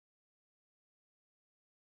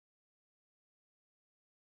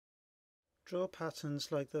Draw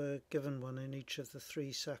patterns like the given one in each of the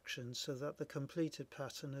 3 sections so that the completed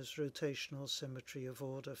pattern has rotational symmetry of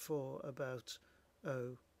order 4 about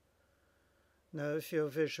O. Now if you're a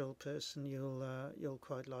visual person you'll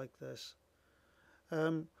quite like this.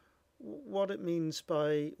 What it means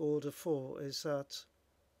by order 4 is that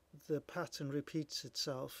the pattern repeats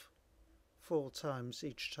itself 4 times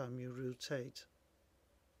each time you rotate.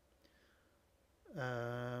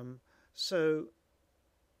 So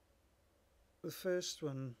the first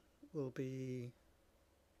one will be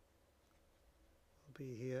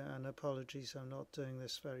here, and apologies, I'm not doing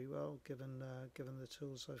this very well given the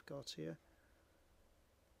tools I've got here.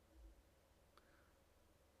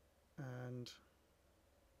 And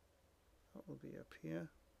that will be up here.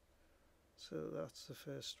 So that's the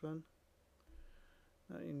first one.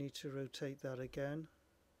 Now you need to rotate that again,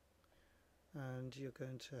 and you're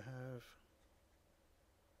going to have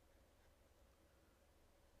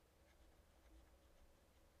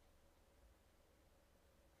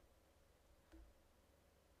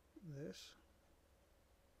this,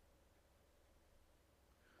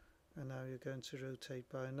 and now you're going to rotate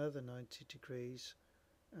by another 90 degrees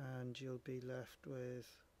and you'll be left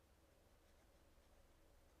with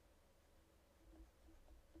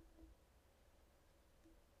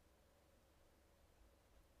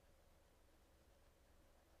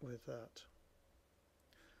that.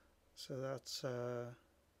 So that's a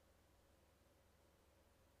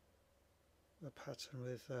pattern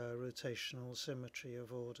with rotational symmetry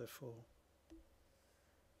of order 4.